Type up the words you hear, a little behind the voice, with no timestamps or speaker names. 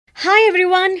Hi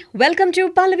everyone, welcome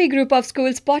to Pallavi Group of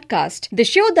Schools podcast, the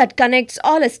show that connects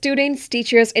all our students,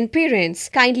 teachers, and parents.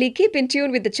 Kindly keep in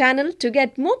tune with the channel to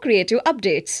get more creative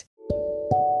updates.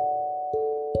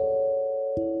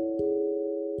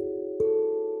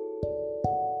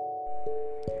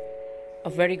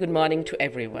 A very good morning to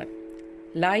everyone.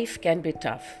 Life can be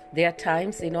tough. There are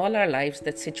times in all our lives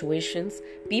that situations,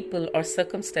 people, or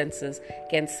circumstances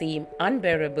can seem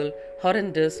unbearable,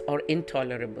 horrendous, or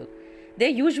intolerable. There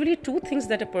are usually two things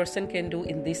that a person can do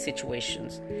in these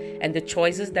situations, and the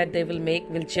choices that they will make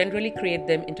will generally create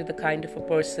them into the kind of a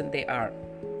person they are,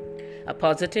 a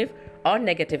positive or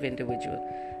negative individual.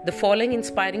 The following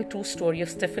inspiring true story of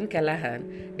Stephen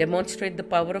Callahan demonstrates the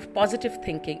power of positive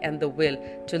thinking and the will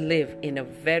to live in a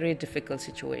very difficult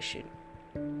situation.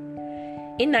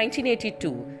 In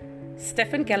 1982,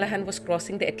 Stephen Callahan was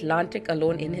crossing the Atlantic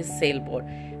alone in his sailboat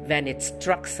when it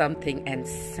struck something and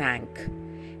sank.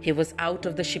 He was out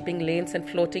of the shipping lanes and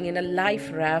floating in a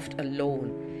life raft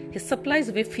alone. His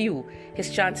supplies were few, his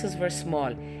chances were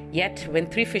small. Yet, when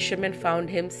three fishermen found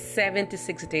him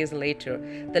 76 days later,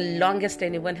 the longest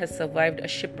anyone has survived a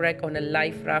shipwreck on a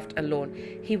life raft alone,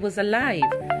 he was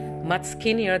alive. Much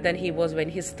skinnier than he was when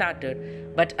he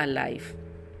started, but alive.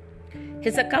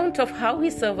 His account of how he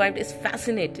survived is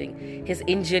fascinating. His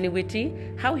ingenuity,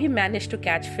 how he managed to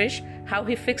catch fish, how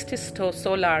he fixed his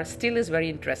solar still is very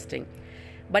interesting.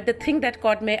 But the thing that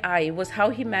caught my eye was how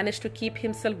he managed to keep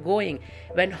himself going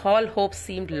when all hope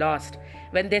seemed lost,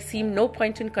 when there seemed no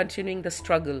point in continuing the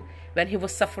struggle, when he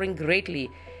was suffering greatly,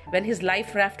 when his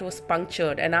life raft was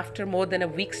punctured, and after more than a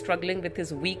week struggling with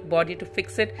his weak body to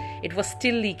fix it, it was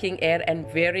still leaking air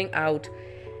and wearing out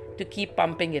to keep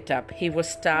pumping it up. He was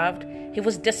starved, he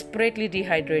was desperately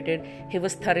dehydrated, he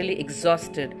was thoroughly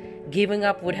exhausted. Giving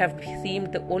up would have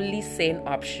seemed the only sane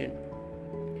option.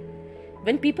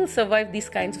 When people survive these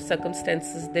kinds of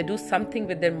circumstances, they do something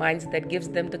with their minds that gives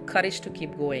them the courage to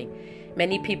keep going.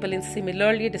 Many people in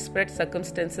similarly desperate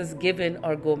circumstances give in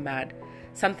or go mad.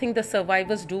 Something the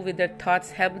survivors do with their thoughts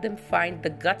help them find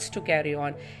the guts to carry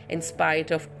on in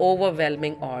spite of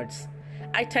overwhelming odds.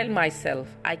 I tell myself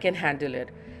I can handle it.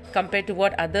 Compared to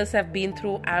what others have been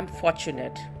through, I am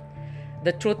fortunate.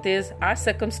 The truth is, our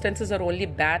circumstances are only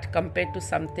bad compared to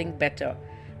something better,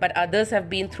 but others have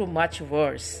been through much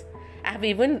worse. I have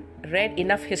even read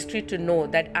enough history to know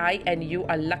that I and you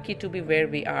are lucky to be where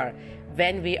we are,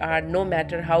 when we are, no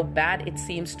matter how bad it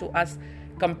seems to us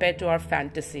compared to our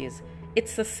fantasies.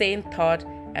 It's a sane thought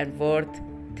and worth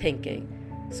thinking.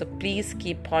 So please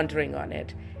keep pondering on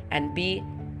it and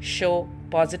show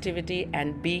positivity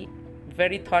and be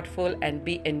very thoughtful and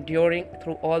be enduring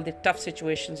through all the tough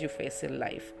situations you face in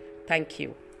life. Thank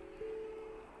you.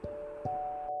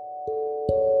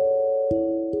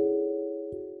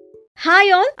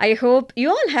 Hi all, I hope you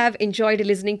all have enjoyed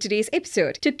listening to today's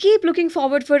episode. To keep looking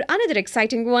forward for another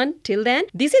exciting one, till then,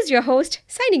 this is your host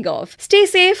signing off. Stay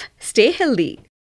safe, stay healthy.